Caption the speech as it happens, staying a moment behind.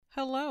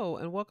Hello,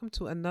 and welcome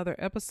to another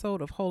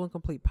episode of Whole and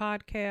Complete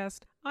Podcast.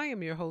 I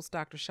am your host,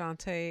 Dr.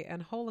 Shantae,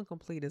 and Whole and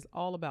Complete is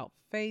all about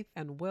faith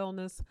and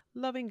wellness,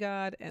 loving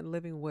God, and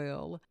living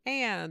well.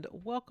 And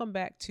welcome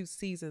back to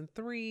Season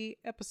 3,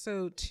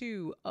 Episode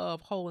 2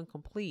 of Whole and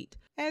Complete.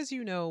 As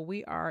you know,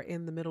 we are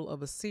in the middle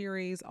of a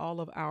series. All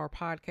of our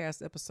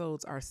podcast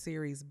episodes are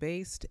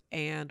series-based,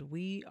 and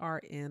we are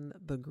in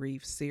the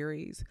grief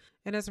series.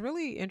 And it's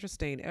really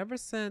interesting. Ever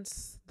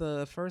since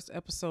the first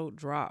episode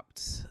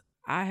dropped,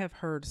 I have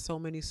heard so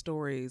many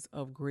stories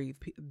of grief.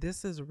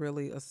 This is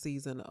really a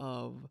season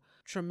of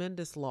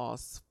tremendous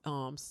loss.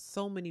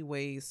 So many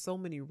ways, so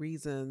many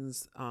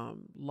reasons,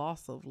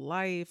 loss of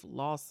life,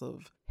 loss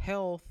of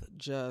health,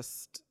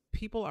 just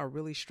people are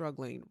really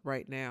struggling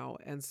right now.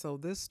 And so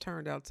this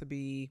turned out to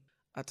be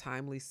a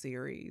timely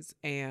series.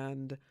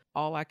 And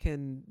all I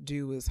can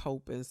do is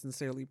hope and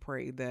sincerely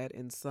pray that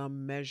in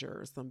some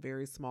measure, some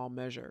very small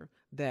measure,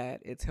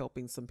 that it's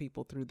helping some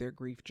people through their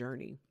grief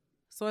journey.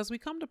 So as we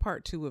come to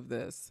part 2 of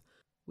this,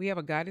 we have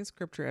a guiding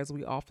scripture as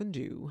we often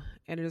do,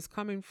 and it is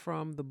coming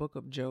from the book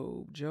of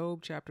Job, Job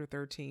chapter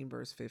 13,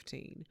 verse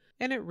 15.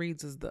 And it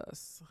reads as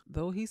thus: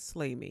 "Though he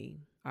slay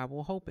me, I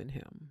will hope in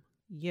him,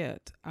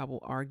 yet I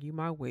will argue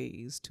my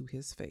ways to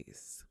his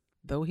face.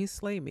 Though he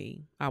slay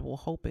me, I will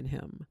hope in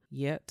him,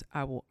 yet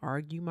I will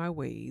argue my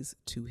ways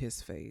to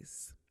his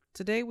face."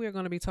 Today we are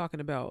going to be talking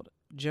about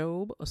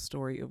Job, a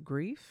story of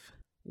grief,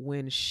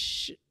 when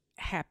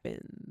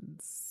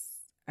happens.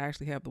 I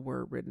actually have the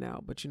word written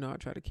out, but I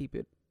try to keep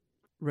it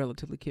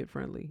relatively kid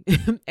friendly.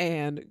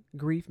 And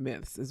grief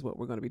myths is what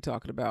we're going to be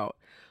talking about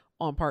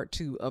on part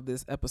 2 of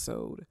this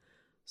episode.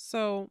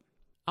 So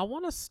I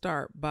want to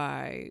start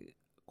by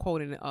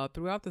quoting,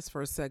 throughout this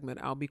first segment,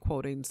 I'll be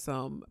quoting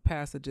some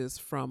passages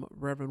from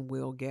Reverend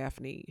Will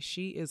Gaffney.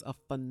 She is a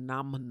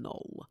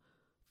phenomenal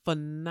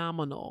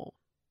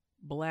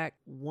Black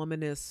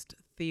womanist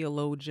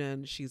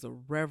theologian. She's a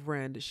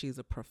reverend. She's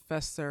a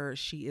professor.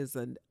 She is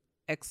an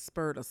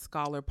expert, a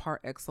scholar par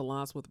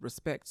excellence with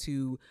respect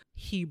to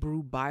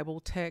Hebrew Bible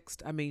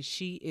text. I mean,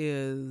 she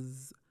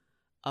is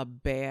a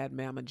bad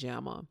mamma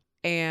jamma.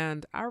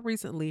 And I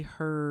recently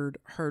heard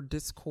her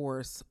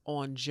discourse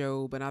on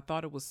Job, and I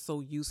thought it was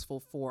so useful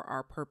for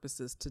our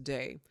purposes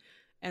today.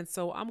 And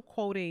so I'm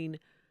quoting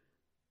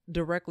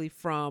directly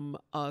from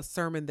a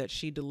sermon that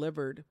she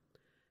delivered.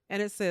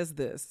 And it says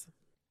this: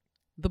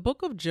 "The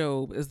book of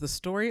Job is the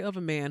story of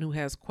a man who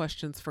has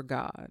questions for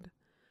God.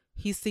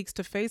 He seeks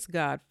to face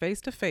God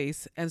face to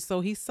face, and so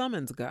he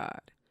summons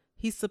God.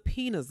 He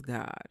subpoenas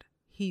God.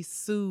 He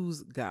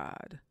sues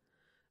God.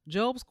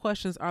 Job's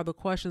questions are the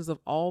questions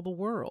of all the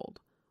world.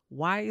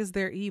 Why is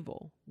there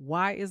evil?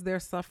 Why is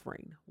there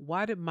suffering?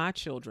 Why did my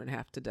children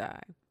have to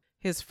die?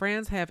 His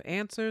friends have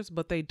answers,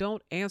 but they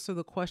don't answer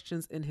the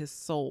questions in his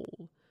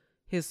soul.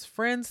 His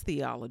friends'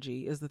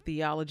 theology is the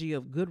theology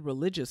of good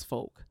religious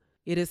folk.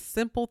 It is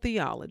simple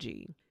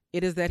theology.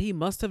 It is that he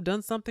must have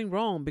done something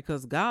wrong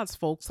because God's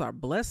folks are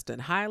blessed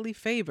and highly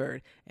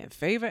favored, and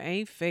favor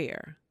ain't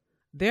fair.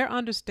 Their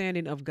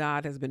understanding of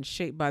God has been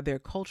shaped by their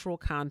cultural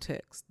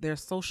context, their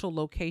social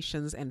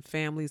locations and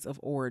families of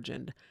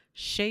origin,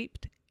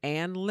 shaped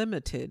and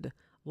limited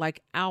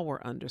like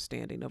our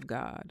understanding of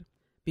God.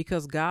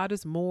 Because God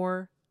is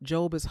more,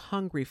 Job is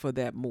hungry for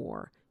that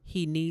more.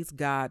 He needs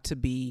God to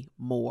be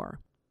more."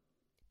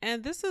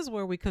 And this is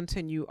where we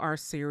continue our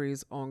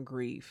series on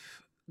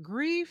grief.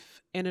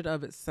 Grief in and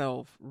of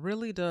itself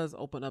really does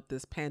open up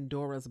this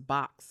Pandora's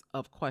box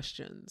of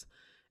questions.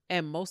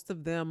 And most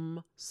of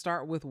them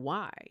start with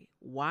why?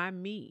 Why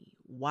me?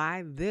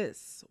 Why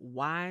this?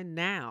 Why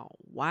now?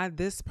 Why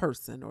this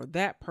person or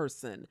that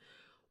person?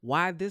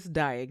 Why this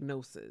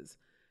diagnosis?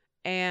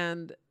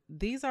 And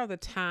these are the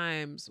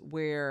times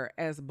where,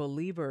 as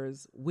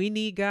believers, we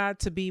need God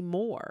to be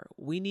more.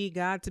 We need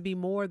God to be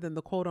more than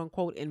the quote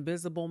unquote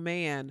invisible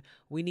man.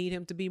 We need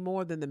him to be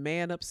more than the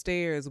man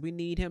upstairs. We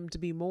need him to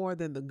be more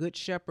than the good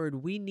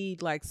shepherd. We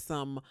need like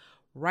some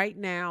right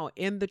now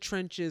in the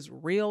trenches,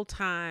 real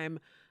time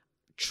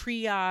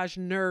triage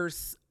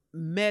nurse,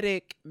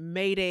 medic,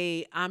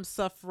 mayday, I'm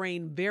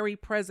suffering, very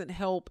present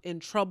help in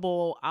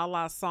trouble, a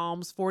la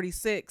Psalms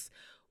 46.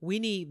 We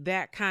need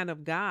that kind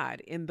of God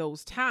in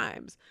those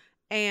times.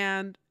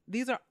 And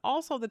these are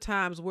also the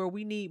times where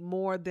we need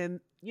more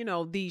than,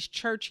 these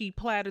churchy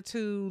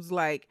platitudes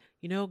like,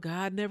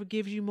 God never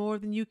gives you more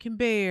than you can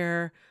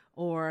bear,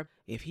 or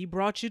if he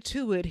brought you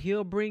to it,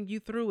 he'll bring you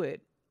through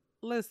it.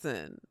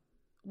 Listen,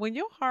 when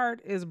your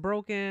heart is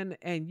broken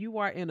and you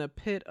are in a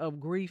pit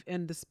of grief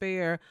and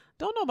despair,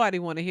 don't nobody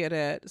want to hear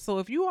that. So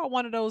if you are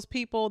one of those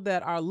people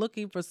that are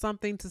looking for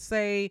something to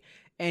say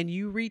and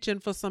you reaching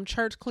for some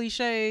church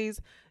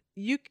cliches,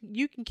 you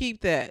can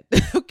keep that.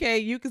 Okay,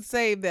 you can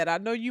save that. I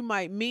know you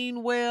might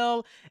mean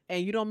well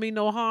and you don't mean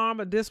no harm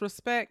or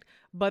disrespect,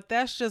 but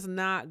that's just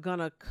not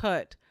gonna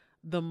cut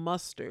the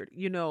mustard.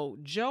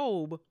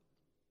 Job,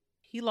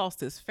 he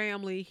lost his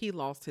family, he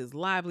lost his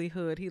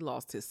livelihood, he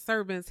lost his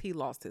servants, he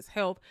lost his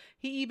health,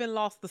 he even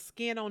lost the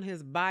skin on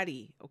his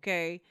body,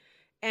 okay?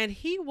 And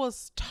he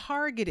was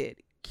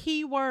targeted.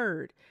 Key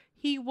word.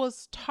 He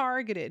was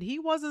targeted. He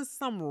wasn't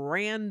some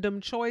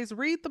random choice.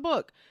 Read the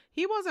book.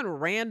 He wasn't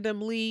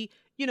randomly,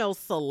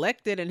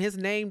 selected and his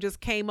name just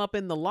came up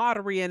in the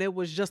lottery and it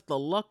was just the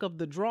luck of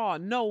the draw.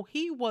 No,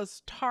 he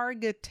was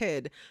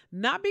targeted,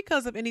 not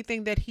because of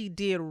anything that he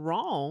did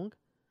wrong,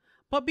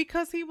 but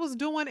because he was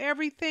doing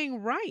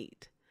everything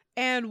right.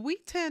 And we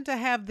tend to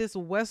have this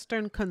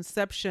Western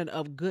conception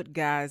of good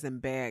guys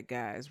and bad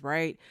guys,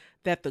 right?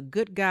 That the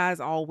good guys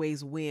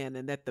always win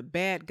and that the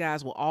bad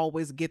guys will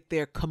always get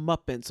their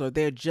comeuppance or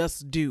their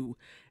just due.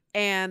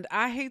 And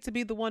I hate to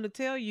be the one to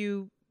tell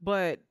you,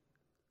 but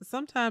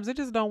sometimes it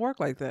just don't work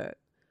like that.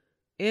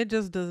 It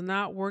just does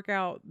not work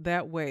out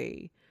that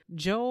way.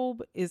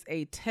 Job is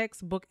a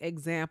textbook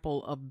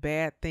example of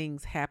bad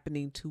things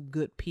happening to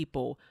good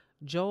people.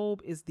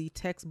 Job is the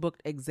textbook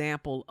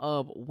example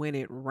of when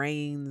it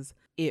rains,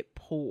 it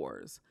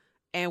pours.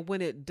 And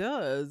when it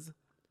does,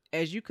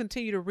 as you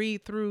continue to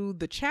read through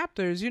the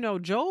chapters,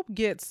 Job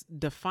gets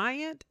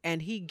defiant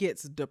and he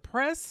gets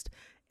depressed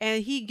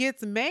and he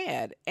gets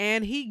mad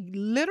and he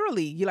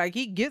literally,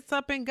 he gets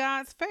up in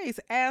God's face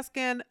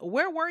asking,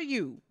 where were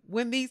you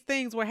when these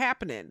things were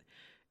happening?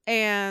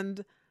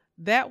 And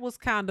that was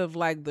kind of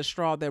like the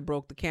straw that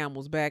broke the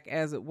camel's back,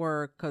 as it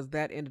were, because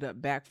that ended up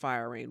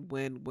backfiring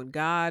when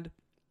God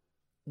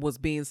was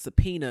being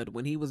subpoenaed,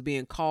 when he was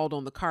being called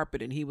on the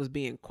carpet and he was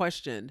being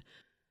questioned.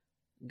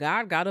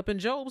 God got up in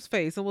Job's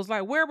face and was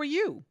like, where were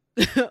you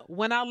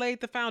when I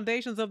laid the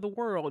foundations of the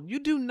world? You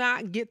do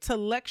not get to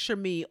lecture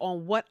me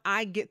on what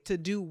I get to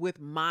do with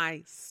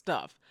my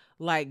stuff.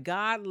 Like,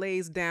 God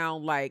lays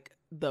down like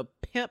the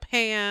pimp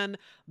hand,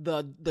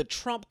 the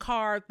trump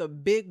card, the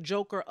big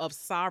joker of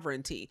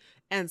sovereignty.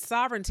 And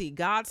sovereignty,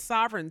 God's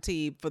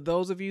sovereignty, for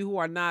those of you who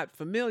are not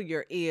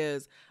familiar,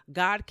 is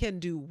God can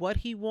do what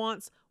he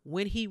wants,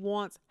 when he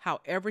wants,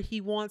 however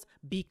he wants,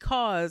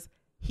 because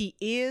he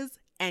is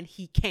and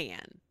he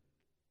can.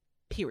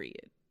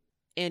 Period.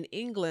 In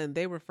England,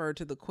 they refer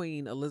to the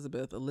Queen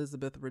Elizabeth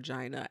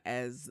Regina,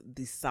 as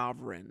the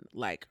sovereign.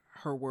 Like,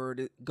 her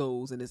word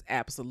goes and is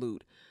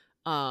absolute.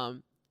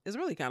 It's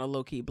really kind of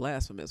low-key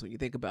blasphemous when you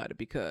think about it,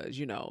 because,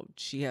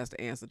 she has to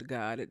answer to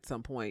God at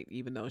some point,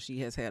 even though she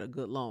has had a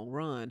good long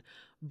run.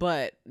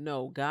 But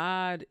no,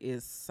 God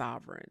is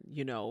sovereign,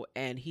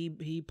 and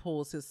he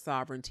pulls his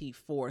sovereignty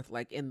forth,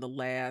 like in the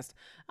last,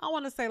 I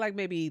want to say like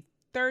maybe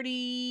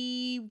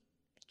 30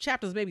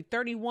 chapters, maybe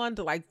 31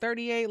 to like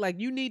 38. Like,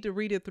 you need to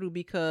read it through,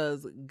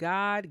 because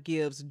God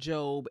gives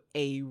Job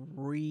a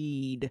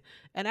read.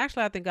 And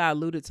actually, I think I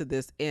alluded to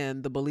this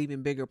in the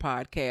Believing Bigger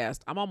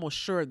podcast. I'm almost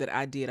sure that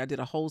I did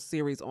a whole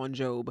series on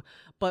Job,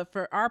 but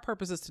for our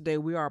purposes today,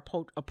 we are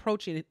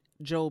approaching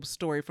Job's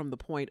story from the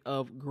point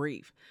of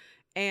grief.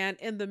 And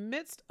in the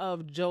midst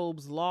of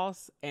Job's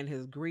loss and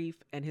his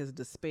grief and his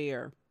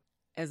despair,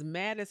 as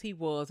mad as he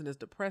was and as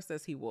depressed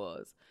as he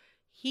was,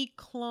 he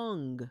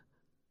clung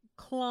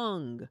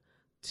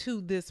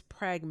to this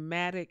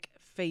pragmatic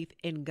faith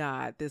in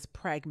God, this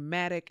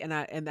pragmatic, and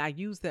I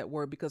use that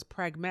word because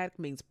pragmatic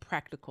means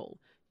practical,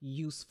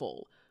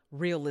 useful,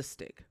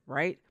 realistic,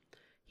 right?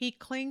 He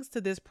clings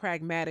to this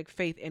pragmatic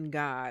faith in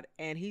God,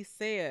 and he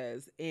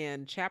says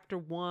in chapter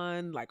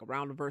 1, like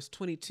around verse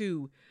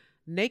 22,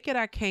 naked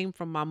I came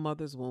from my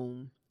mother's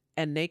womb,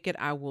 and naked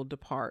I will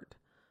depart.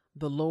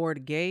 The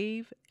Lord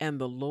gave, and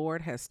the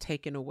Lord has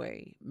taken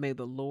away. May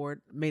the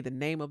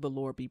name of the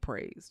Lord be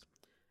praised.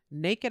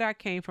 Naked I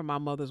came from my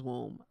mother's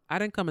womb. I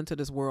didn't come into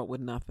this world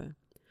with nothing.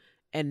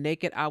 And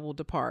naked I will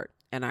depart,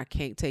 and I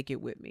can't take it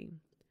with me.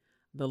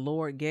 The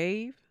Lord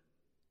gave,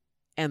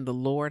 and the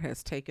Lord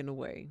has taken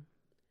away.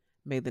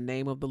 May the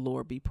name of the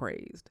Lord be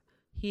praised.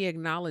 He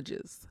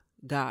acknowledges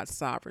God's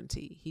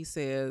sovereignty. He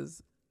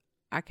says,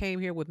 I came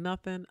here with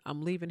nothing.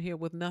 I'm leaving here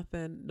with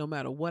nothing. No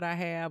matter what I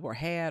have or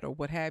had or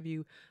what have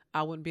you,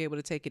 I wouldn't be able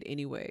to take it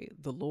anyway.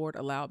 The Lord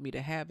allowed me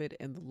to have it,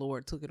 and the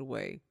Lord took it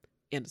away.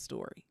 End of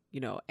story.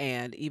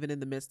 And even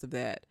in the midst of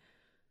that,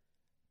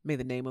 may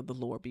the name of the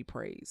Lord be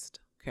praised.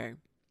 Okay.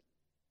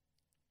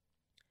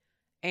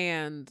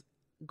 And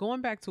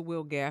going back to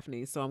Will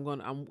Gaffney, so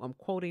I'm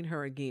quoting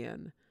her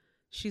again.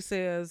 She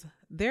says,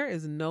 there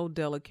is no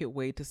delicate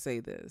way to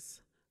say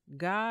this.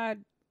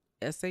 God,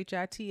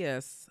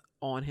 SHITS,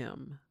 on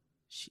him.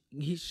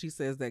 She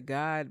says that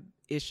God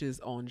issues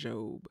on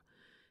Job.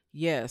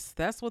 Yes,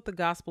 that's what the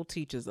gospel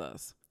teaches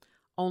us.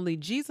 Only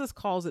Jesus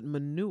calls it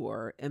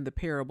manure in the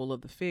parable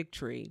of the fig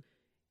tree.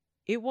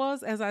 It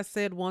was, as I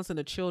said once in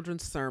a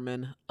children's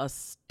sermon, a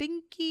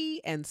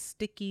stinky and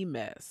sticky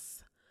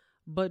mess.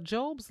 But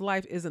Job's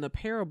life isn't a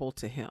parable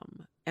to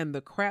him, and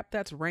the crap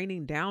that's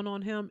raining down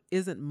on him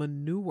isn't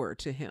manure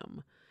to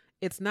him.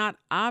 It's not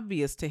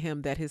obvious to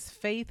him that his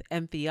faith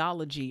and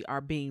theology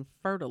are being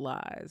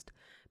fertilized,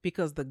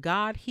 because the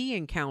God he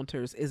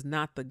encounters is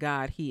not the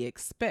God he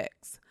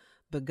expects,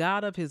 the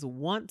God of his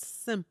once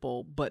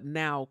simple but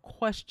now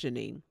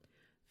questioning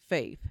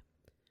faith.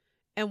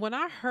 And when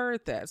I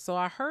heard that, so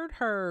I heard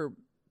her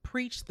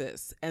preach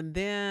this, and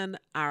then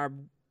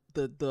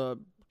the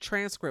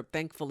transcript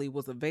thankfully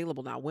was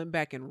available, and I went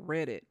back and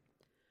read it.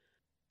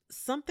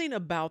 something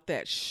about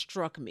that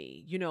struck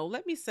me.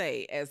 Let me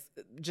say, as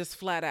just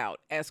flat out,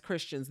 as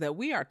Christians, that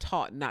we are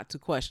taught not to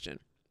question.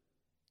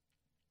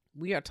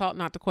 We are taught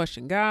not to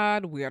question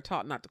God. We are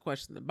taught not to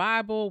question the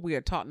Bible. We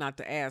are taught not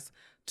to ask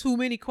too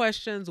many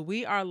questions.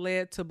 We are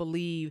led to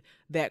believe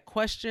that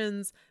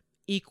questions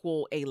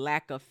equal a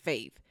lack of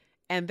faith.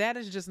 And that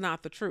is just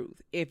not the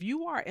truth. If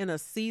you are in a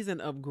season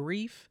of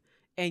grief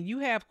and you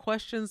have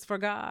questions for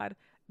God,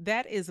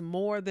 that is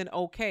more than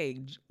okay.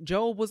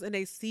 Job was in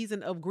a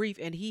season of grief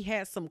and he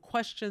had some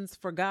questions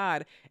for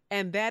God,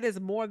 and that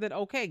is more than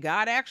okay.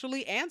 God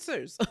actually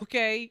answers,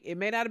 okay? It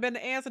may not have been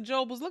the answer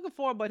Job was looking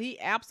for, but he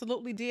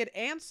absolutely did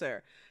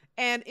answer.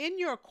 And in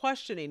your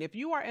questioning, if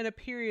you are in a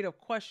period of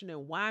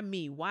questioning, why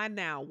me? Why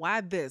now?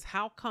 Why this?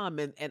 How come?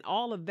 And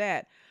all of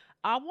that,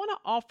 I want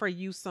to offer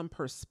you some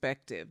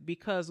perspective,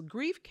 because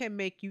grief can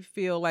make you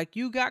feel like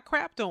you got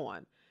crapped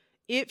on.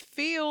 It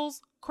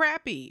feels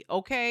crappy,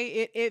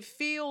 okay? It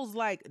feels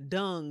like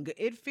dung.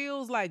 It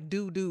feels like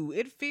doo-doo.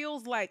 It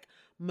feels like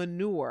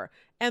manure.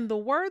 And the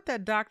word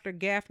that Dr.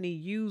 Gaffney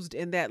used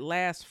in that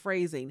last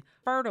phrasing,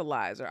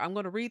 fertilizer, I'm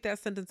going to read that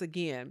sentence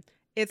again.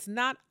 It's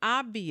not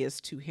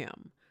obvious to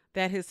him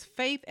that his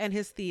faith and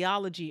his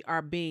theology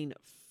are being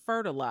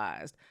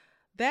fertilized.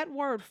 That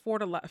word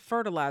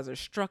fertilizer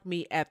struck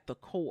me at the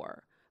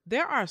core.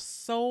 There are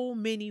so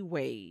many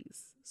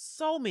ways,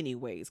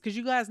 because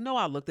you guys know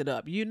I looked it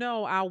up.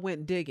 I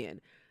went digging.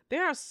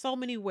 There are so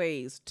many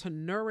ways to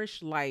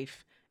nourish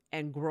life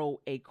and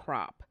grow a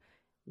crop.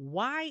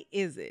 Why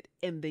is it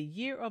in the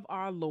year of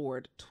our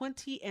Lord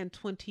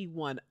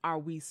 2021 are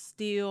we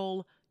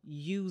still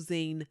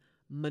using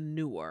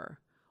manure?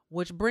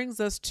 Which brings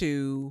us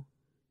to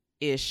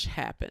ish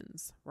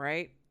happens,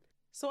 right?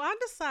 So I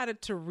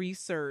decided to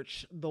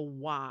research the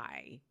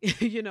why.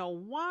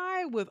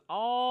 Why, with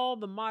all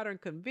the modern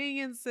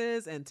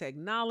conveniences and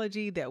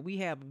technology that we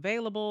have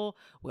available,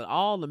 with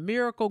all the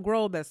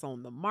Miracle-Gro that's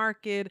on the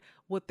market,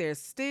 would there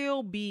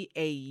still be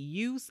a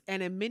use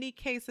and in many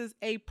cases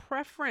a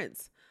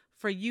preference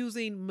for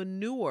using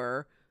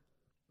manure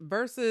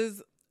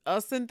versus a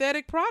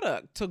synthetic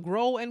product to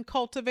grow and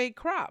cultivate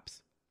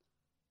crops?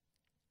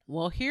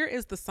 Well, here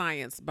is the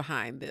science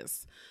behind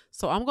this.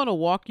 So I'm going to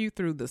walk you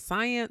through the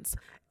science,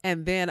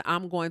 and then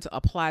I'm going to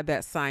apply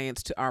that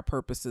science to our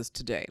purposes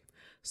today.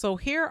 So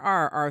here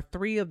are our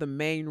three of the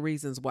main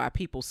reasons why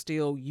people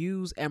still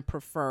use and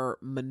prefer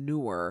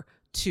manure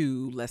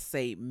to, let's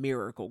say,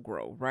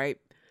 Miracle-Gro, right?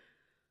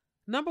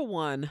 Number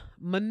one,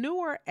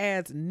 manure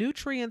adds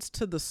nutrients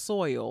to the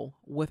soil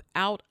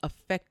without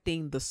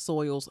affecting the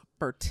soil's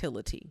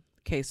fertility.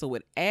 Okay, so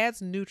it adds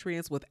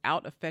nutrients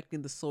without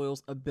affecting the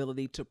soil's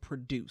ability to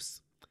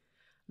produce.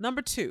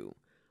 Number two,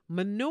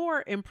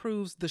 manure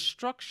improves the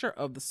structure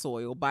of the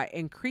soil by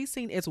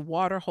increasing its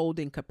water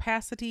holding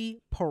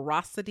capacity,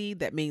 porosity.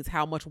 That means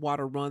how much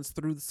water runs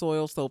through the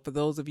soil. So for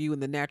those of you in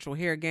the natural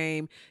hair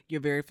game,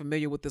 you're very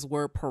familiar with this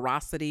word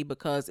porosity,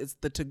 because it's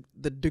the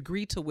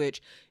degree to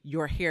which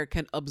your hair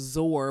can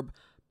absorb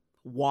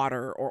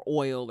water or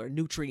oil or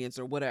nutrients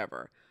or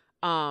whatever.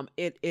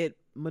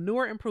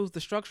 Manure improves the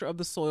structure of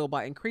the soil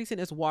by increasing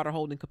its water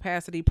holding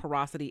capacity,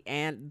 porosity,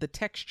 and the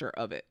texture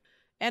of it.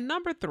 And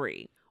number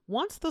three,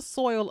 once the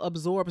soil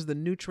absorbs the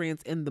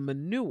nutrients in the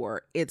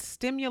manure, it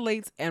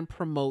stimulates and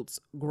promotes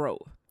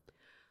growth.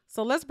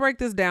 So let's break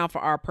this down for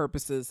our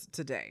purposes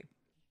today.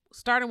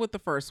 Starting with the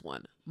first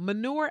one,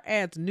 manure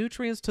adds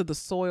nutrients to the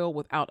soil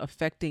without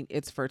affecting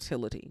its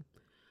fertility.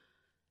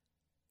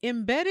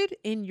 Embedded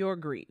in your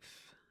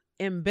grief,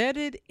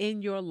 embedded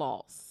in your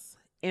loss,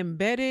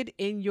 embedded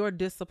in your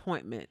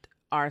disappointment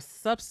are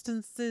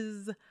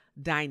substances,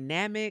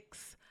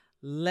 dynamics,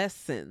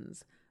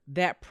 lessons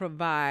that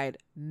provide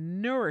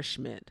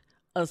nourishment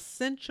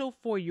essential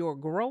for your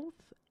growth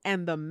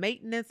and the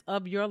maintenance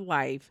of your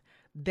life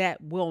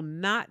that will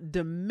not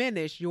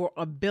diminish your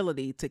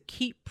ability to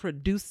keep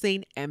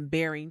producing and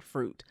bearing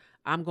fruit.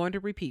 I'm going to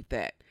repeat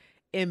that.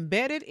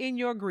 Embedded in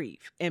your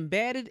grief,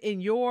 embedded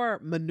in your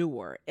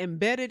manure,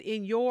 embedded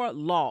in your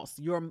loss,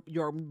 your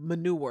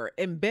manure,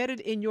 embedded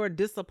in your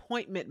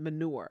disappointment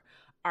manure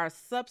are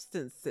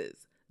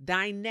substances,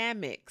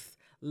 dynamics,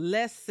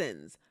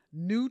 lessons,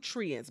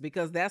 nutrients,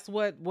 because that's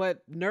what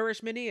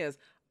nourishment is,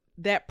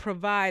 that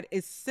provide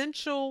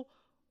essential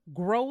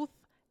growth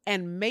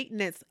and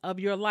maintenance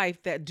of your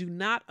life that do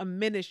not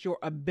diminish your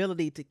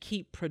ability to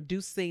keep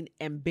producing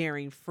and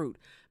bearing fruit.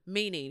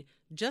 Meaning,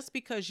 just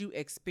because you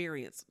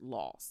experience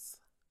loss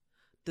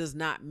does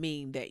not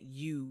mean that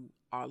you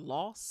are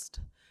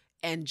lost.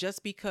 And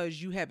just because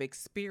you have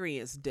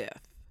experienced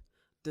death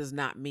does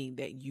not mean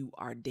that you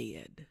are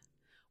dead.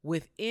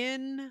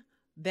 Within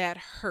that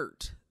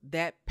hurt,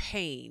 that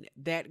pain,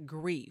 that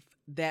grief,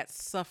 that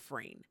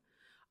suffering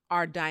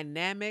are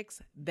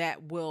dynamics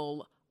that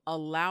will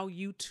allow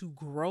you to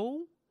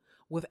grow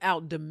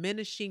without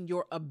diminishing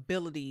your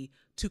ability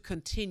to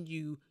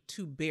continue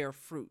to bear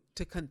fruit,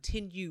 to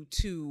continue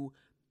to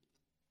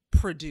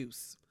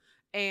produce.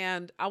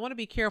 And I want to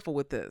be careful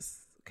with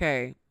this,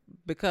 okay?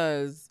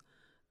 Because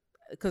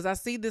because I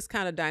see this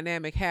kind of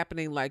dynamic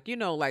happening, like,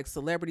 like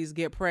celebrities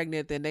get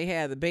pregnant, then they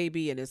have the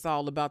baby, and it's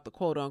all about the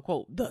quote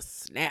unquote, the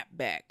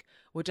snapback,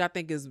 which I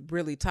think is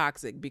really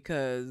toxic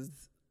because,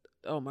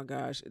 oh my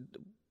gosh,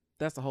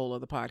 that's a whole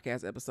other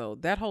podcast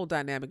episode. That whole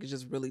dynamic is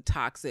just really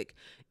toxic,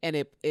 and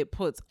it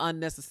puts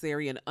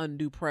unnecessary and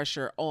undue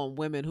pressure on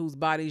women whose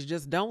bodies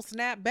just don't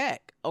snap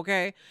back.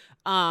 Okay.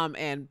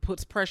 And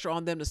puts pressure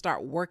on them to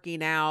start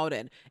working out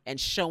and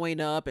showing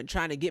up and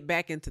trying to get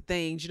back into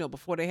things,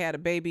 before they had a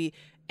baby.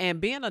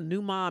 And being a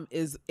new mom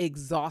is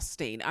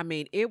exhausting. I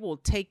mean, it will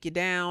take you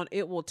down.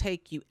 It will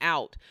take you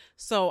out.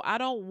 So I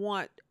don't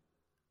want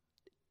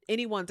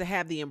anyone to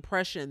have the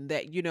impression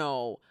that,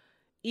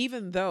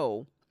 even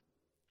though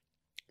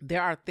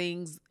there are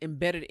things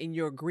embedded in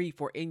your grief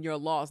or in your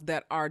loss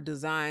that are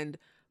designed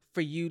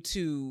for you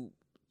to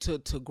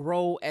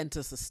grow and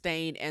to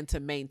sustain and to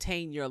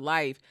maintain your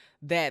life,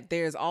 that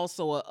there's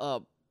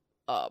also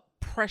a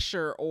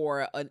pressure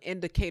or an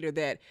indicator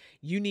that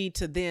you need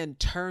to then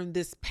turn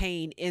this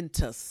pain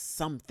into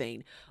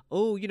something.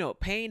 Oh,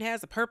 pain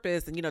has a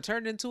purpose, and,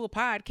 turn it into a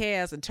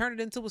podcast and turn it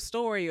into a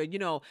story,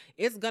 or,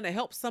 it's going to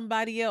help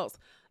somebody else.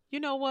 You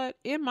know what?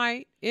 It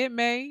might, it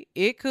may,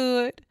 it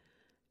could.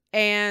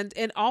 And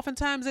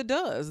oftentimes it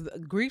does.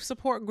 Grief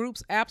support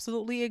groups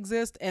absolutely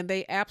exist, and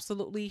they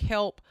absolutely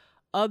help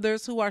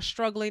others who are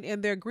struggling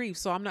in their grief.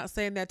 So I'm not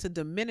saying that to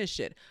diminish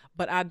it,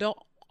 but I don't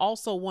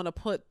also want to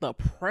put the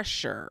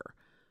pressure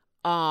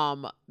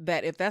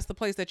that if that's the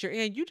place that you're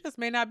in, you just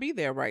may not be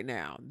there right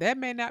now. That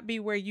may not be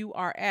where you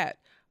are at.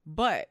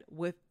 But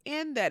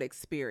within that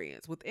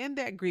experience, within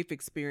that grief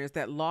experience,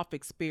 that loss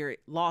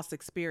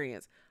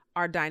experience,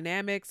 are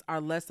dynamics,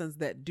 are lessons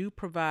that do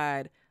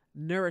provide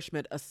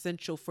nourishment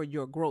essential for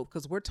your growth.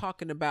 Because we're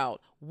talking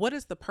about what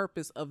is the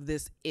purpose of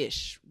this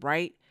ish,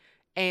 right?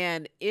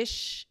 And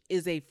ish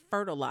is a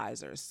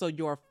fertilizer. So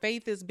your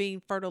faith is being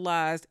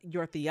fertilized,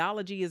 your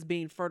theology is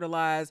being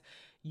fertilized,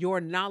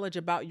 your knowledge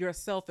about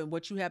yourself and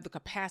what you have the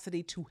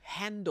capacity to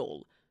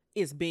handle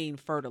is being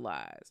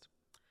fertilized.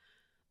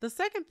 The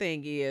second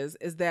thing is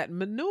that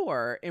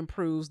manure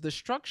improves the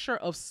structure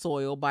of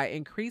soil by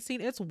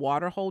increasing its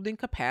water holding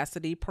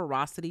capacity,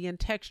 porosity, and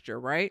texture,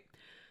 right?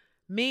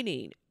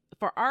 Meaning,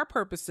 for our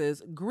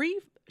purposes,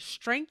 grief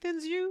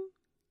strengthens you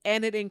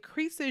and it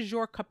increases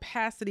your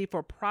capacity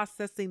for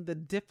processing the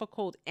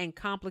difficult and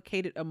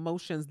complicated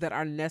emotions that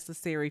are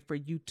necessary for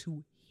you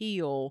to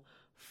heal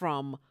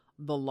from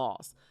the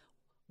loss.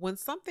 When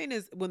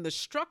the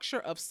structure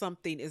of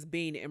something is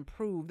being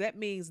improved, that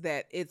means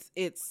that it's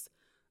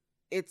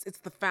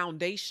the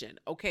foundation.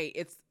 Okay.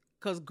 It's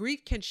because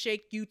grief can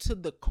shake you to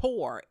the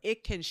core.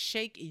 It can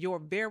shake your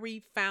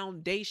very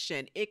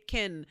foundation. It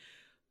can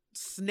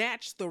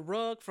snatch the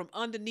rug from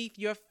underneath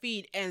your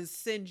feet and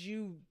send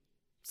you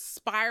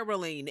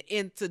spiraling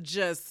into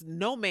just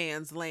no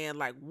man's land.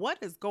 Like, what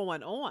is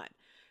going on?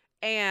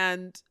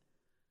 And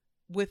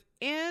when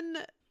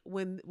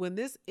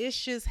this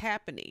ish is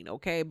happening,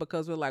 okay,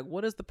 because we're like,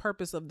 what is the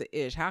purpose of the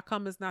ish? How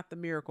come it's not the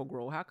miracle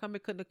grow? How come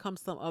it couldn't have come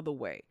some other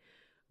way?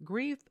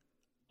 Grief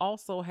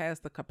also has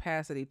the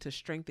capacity to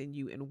strengthen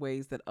you in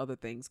ways that other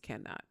things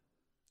cannot,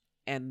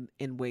 and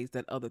in ways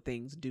that other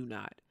things do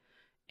not.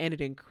 And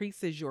it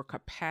increases your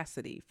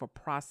capacity for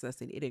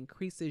processing. It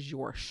increases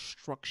your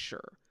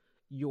structure,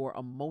 your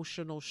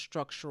emotional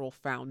structural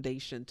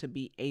foundation to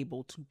be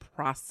able to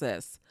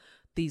process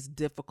these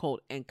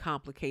difficult and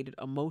complicated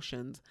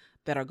emotions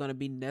that are going to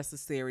be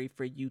necessary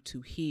for you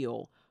to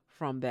heal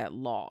from that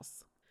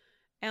loss.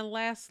 And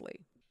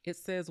lastly, it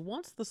says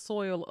once the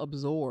soil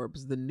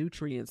absorbs the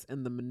nutrients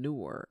in the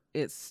manure,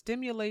 it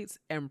stimulates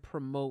and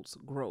promotes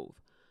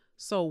growth.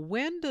 So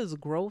when does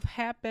growth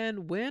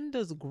happen? When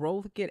does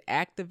growth get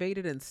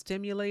activated and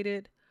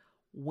stimulated?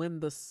 When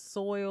the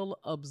soil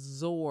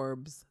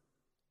absorbs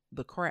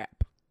the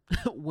crap.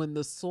 When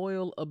the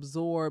soil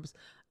absorbs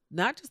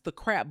not just the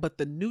crap, but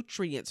the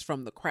nutrients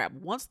from the crap.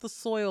 Once the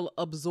soil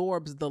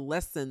absorbs the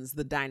lessons,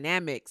 the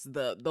dynamics,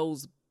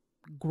 those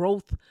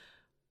growth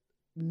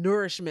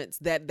nourishments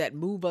that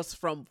move us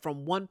from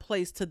one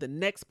place to the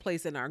next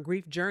place in our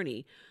grief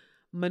journey,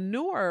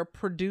 manure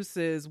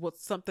produces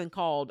what's something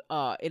called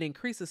it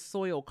increases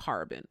soil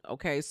carbon.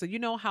 Okay, so you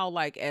know how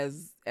like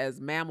as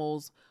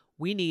mammals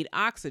we need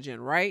oxygen,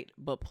 right?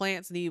 But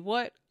plants need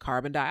what?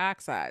 Carbon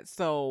dioxide.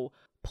 So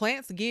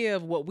plants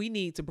give what we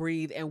need to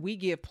breathe and we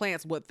give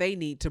plants what they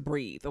need to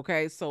breathe.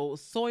 Okay, so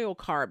soil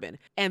carbon.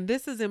 And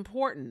this is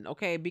important,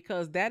 okay,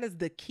 because that is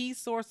the key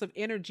source of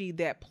energy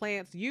that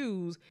plants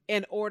use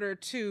in order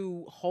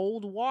to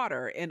hold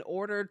water, in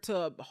order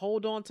to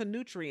hold on to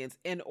nutrients,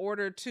 in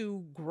order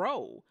to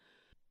grow.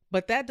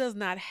 But that does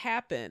not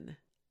happen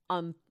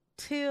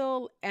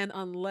until and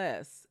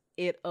unless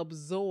it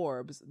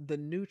absorbs the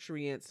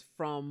nutrients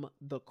from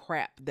the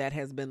crap that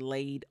has been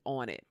laid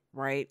on it,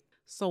 right?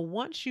 So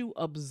once you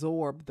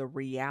absorb the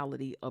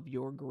reality of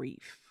your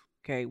grief,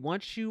 okay,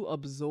 once you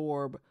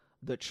absorb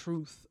the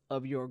truth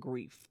of your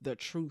grief, the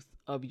truth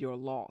of your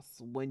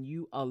loss, when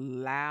you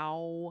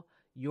allow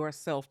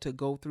yourself to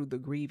go through the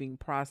grieving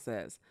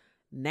process,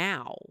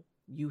 now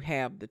you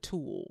have the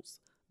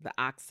tools, the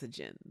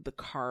oxygen, the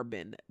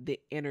carbon, the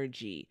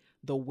energy,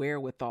 the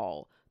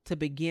wherewithal to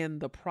begin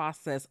the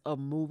process of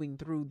moving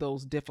through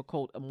those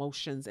difficult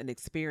emotions and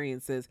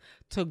experiences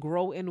to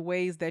grow in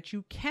ways that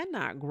you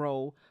cannot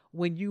grow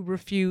when you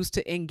refuse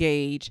to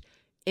engage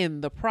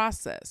in the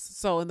process.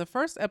 So in the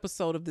first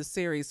episode of this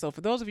series, so for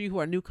those of you who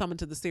are new coming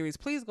to the series,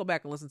 please go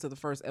back and listen to the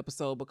first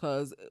episode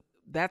because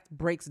that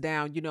breaks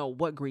down,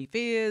 what grief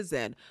is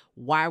and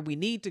why we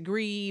need to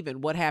grieve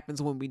and what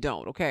happens when we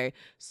don't. Okay.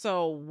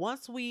 So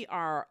once we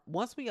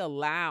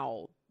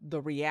allow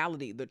the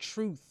reality, the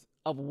truth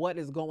of what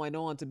is going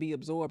on to be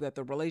absorbed, that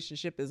the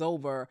relationship is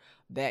over,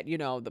 that,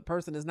 the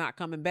person is not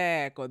coming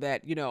back, or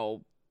that,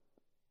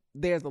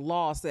 there's a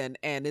loss and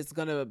it's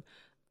going to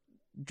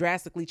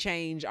drastically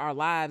change our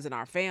lives and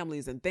our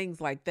families and things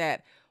like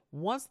that.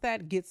 Once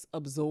that gets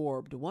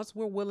absorbed, once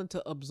we're willing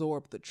to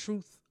absorb the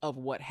truth of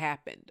what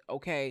happened,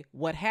 okay,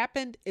 what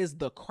happened is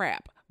the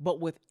crap, but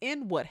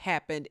within what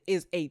happened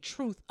is a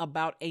truth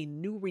about a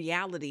new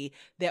reality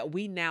that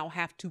we now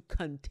have to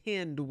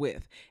contend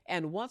with.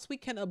 And once we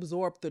can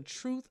absorb the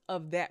truth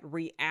of that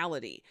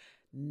reality,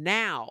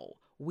 now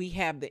we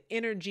have the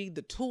energy,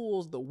 the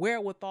tools, the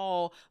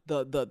wherewithal,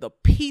 the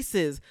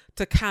pieces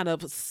to kind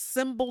of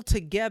assemble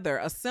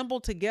together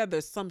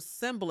some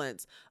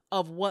semblance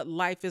of what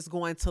life is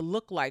going to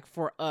look like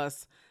for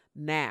us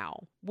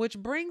now. Which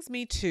brings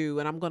me to,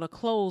 and I'm going to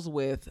close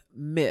with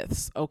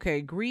myths,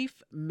 okay?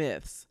 Grief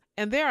myths.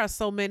 And there are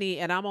so many,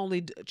 and I'm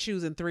only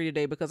choosing 3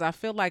 today because I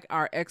feel like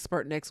our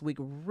expert next week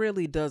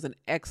really does an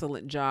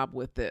excellent job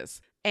with this.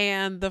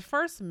 And the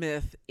first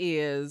myth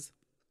is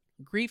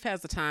grief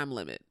has a time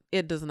limit.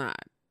 It does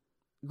not.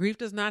 Grief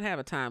does not have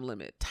a time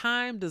limit.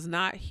 Time does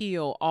not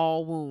heal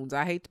all wounds.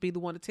 I hate to be the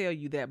one to tell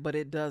you that, but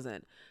it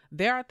doesn't.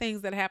 There are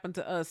things that happened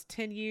to us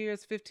 10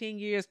 years, 15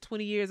 years,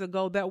 20 years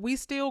ago that we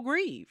still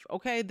grieve,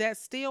 okay? That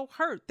still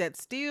hurt, that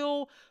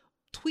still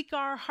tweak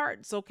our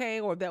hearts, okay?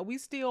 Or that we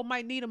still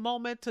might need a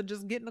moment to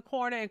just get in the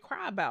corner and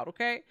cry about,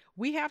 okay?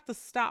 We have to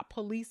stop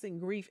policing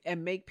grief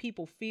and make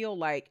people feel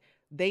like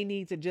they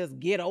need to just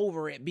get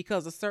over it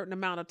because a certain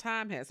amount of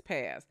time has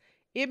passed.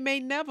 It may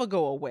never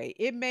go away.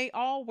 It may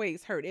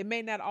always hurt. It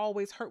may not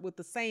always hurt with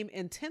the same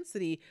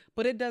intensity,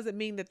 but it doesn't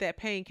mean that that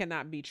pain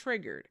cannot be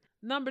triggered.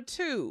 Number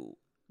 2,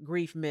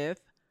 grief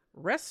myth,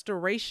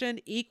 restoration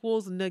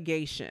equals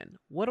negation.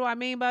 What do I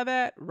mean by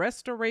that?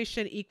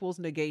 Restoration equals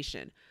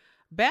negation.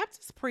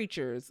 Baptist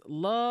preachers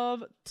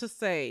love to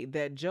say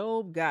that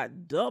Job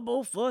got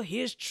double for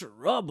his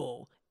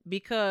trouble,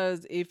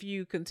 because if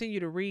you continue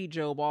to read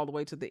Job all the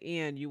way to the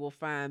end, you will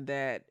find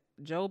that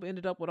Job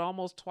ended up with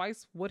almost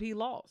twice what he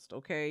lost,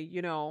 okay?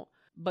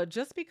 But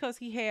just because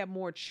he had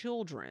more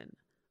children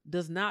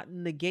does not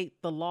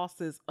negate the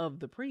losses of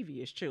the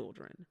previous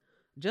children.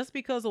 Just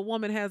because a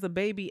woman has a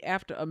baby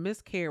after a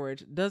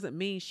miscarriage doesn't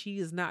mean she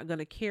is not going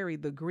to carry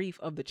the grief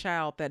of the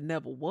child that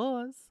never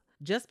was.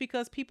 Just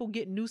because people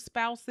get new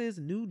spouses,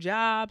 new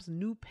jobs,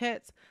 new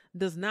pets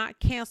does not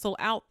cancel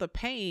out the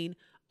pain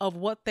of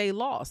what they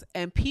lost.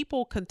 And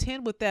people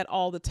contend with that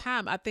all the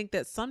time. I think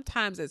that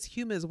sometimes as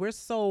humans, we're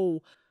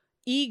so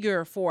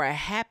eager for a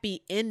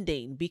happy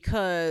ending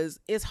because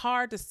it's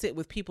hard to sit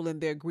with people in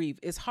their grief.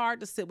 It's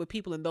hard to sit with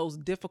people in those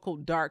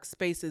difficult, dark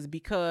spaces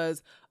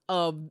because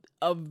of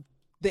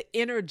the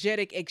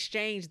energetic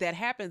exchange that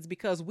happens,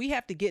 because we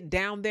have to get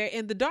down there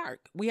in the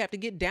dark. We have to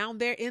get down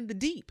there in the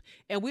deep.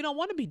 And we don't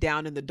want to be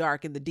down in the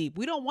dark in the deep.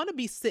 We don't want to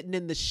be sitting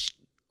in the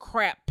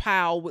crap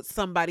pile with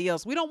somebody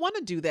else. We don't want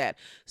to do that.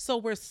 So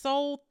we're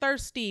so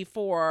thirsty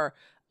for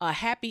a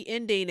happy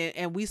ending,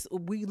 and we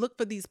look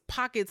for these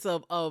pockets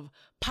of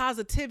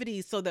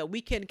positivity so that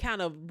we can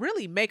kind of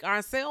really make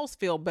ourselves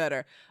feel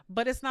better.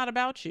 But it's not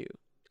about you.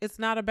 It's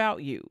not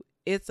about you.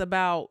 It's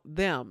about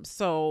them.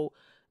 So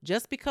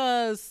just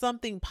because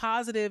something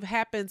positive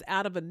happens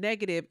out of a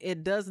negative,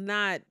 it does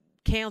not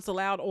cancel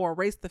out or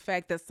erase the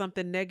fact that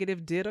something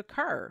negative did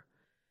occur.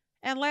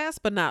 And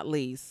last but not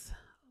least,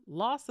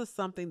 loss is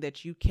something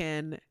that you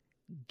can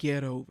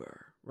get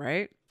over,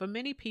 right? For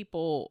many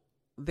people,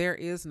 there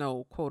is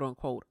no quote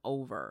unquote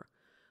over.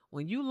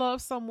 When you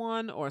love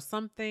someone or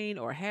something,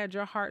 or had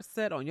your heart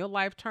set on your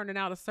life turning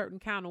out a certain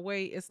kind of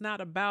way, it's not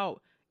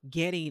about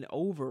getting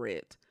over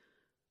it,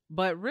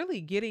 but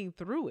really getting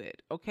through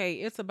it. Okay.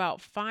 It's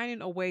about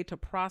finding a way to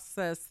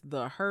process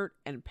the hurt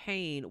and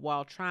pain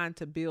while trying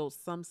to build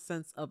some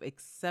sense of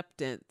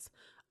acceptance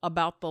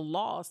about the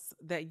loss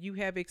that you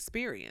have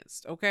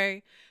experienced.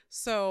 Okay.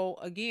 So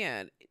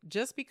again,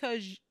 just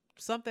because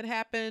something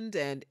happened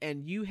and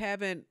you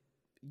haven't,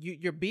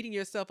 you're beating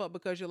yourself up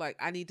because you're like,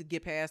 I need to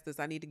get past this.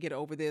 I need to get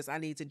over this. I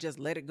need to just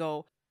let it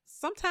go.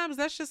 Sometimes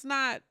that's just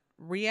not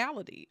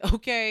reality.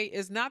 Okay.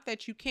 It's not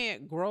that you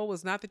can't grow.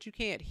 It's not that you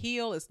can't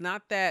heal. It's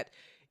not that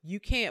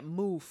you can't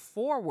move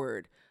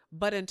forward.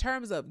 But in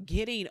terms of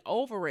getting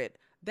over it,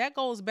 that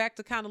goes back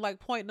to kind of like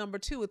point number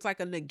 2. It's like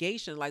a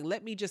negation. Like,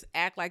 let me just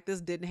act like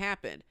this didn't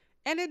happen.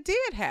 And it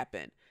did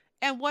happen.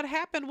 And what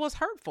happened was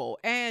hurtful.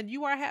 And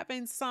you are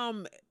having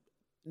some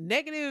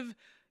negative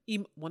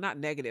well, not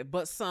negative,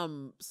 but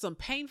some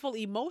painful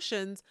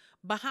emotions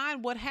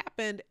behind what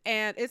happened,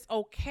 and it's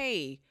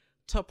okay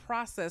to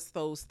process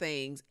those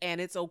things,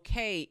 and it's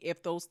okay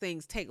if those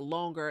things take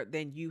longer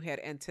than you had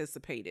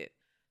anticipated.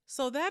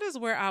 So that is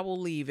where I will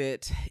leave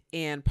it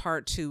in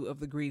part 2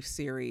 of the grief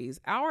series.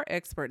 Our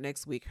expert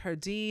next week,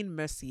 Herdine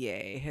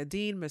Mercier.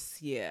 Herdine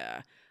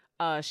Mercier.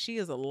 She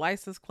is a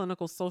licensed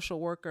clinical social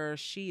worker.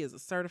 She is a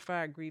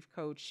certified grief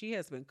coach. She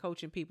has been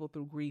coaching people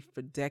through grief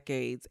for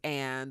decades.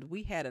 And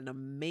we had an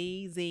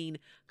amazing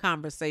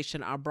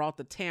conversation. I brought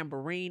the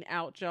tambourine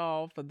out,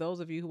 y'all. For those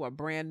of you who are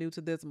brand new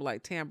to this, I'm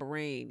like,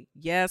 tambourine.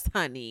 Yes,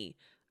 honey.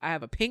 I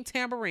have a pink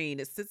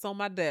tambourine. It sits on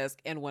my desk.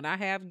 And when I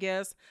have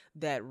guests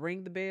that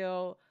ring the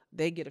bell,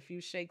 they get a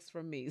few shakes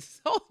from me.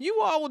 So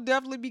you all will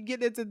definitely be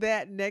getting into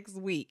that next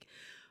week.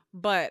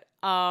 But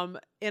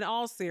in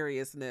all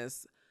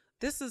seriousness,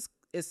 this is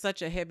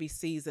such a heavy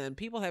season.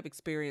 People have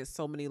experienced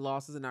so many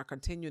losses and are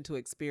continuing to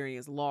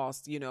experience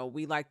loss.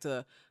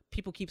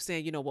 People keep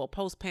saying, well,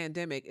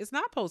 post-pandemic. It's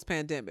not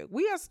post-pandemic.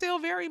 We are still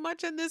very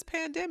much in this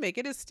pandemic.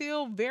 It is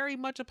still very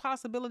much a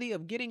possibility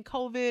of getting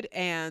COVID,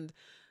 and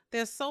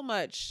there's so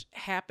much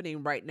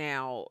happening right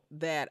now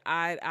that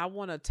I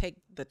want to take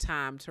the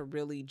time to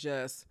really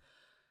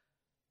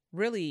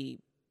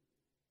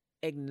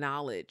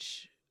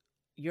acknowledge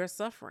your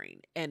suffering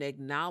and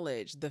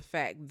acknowledge the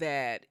fact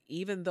that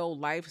even though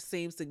life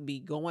seems to be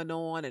going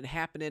on and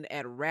happening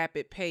at a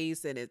rapid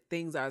pace, and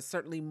things are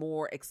certainly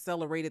more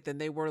accelerated than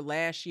they were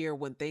last year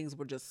when things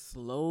were just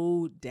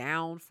slowed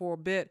down for a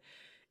bit.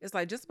 It's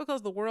like, just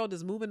because the world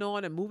is moving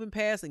on and moving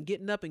past and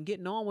getting up and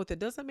getting on with it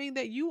doesn't mean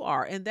that you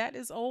are. And that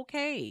is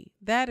okay.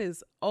 That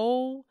is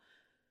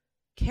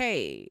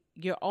okay.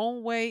 Your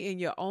own way, in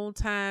your own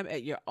time,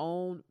 at your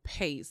own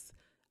pace.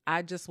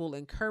 I just will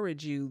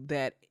encourage you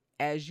that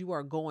as you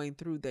are going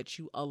through, that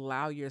you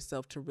allow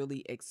yourself to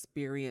really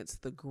experience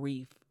the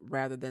grief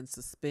rather than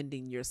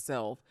suspending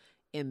yourself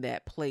in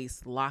that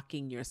place,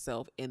 locking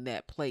yourself in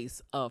that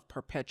place of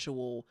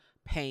perpetual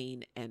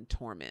pain and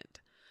torment.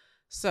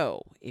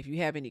 So if you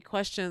have any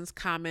questions,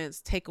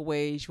 comments,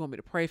 takeaways, you want me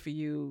to pray for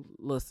you,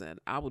 listen,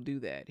 I will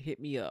do that.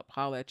 Hit me up.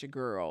 Holla at your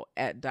girl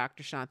at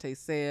Dr. Shante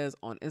Says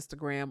on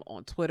Instagram,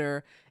 on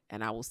Twitter,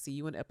 and I will see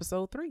you in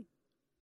episode 3.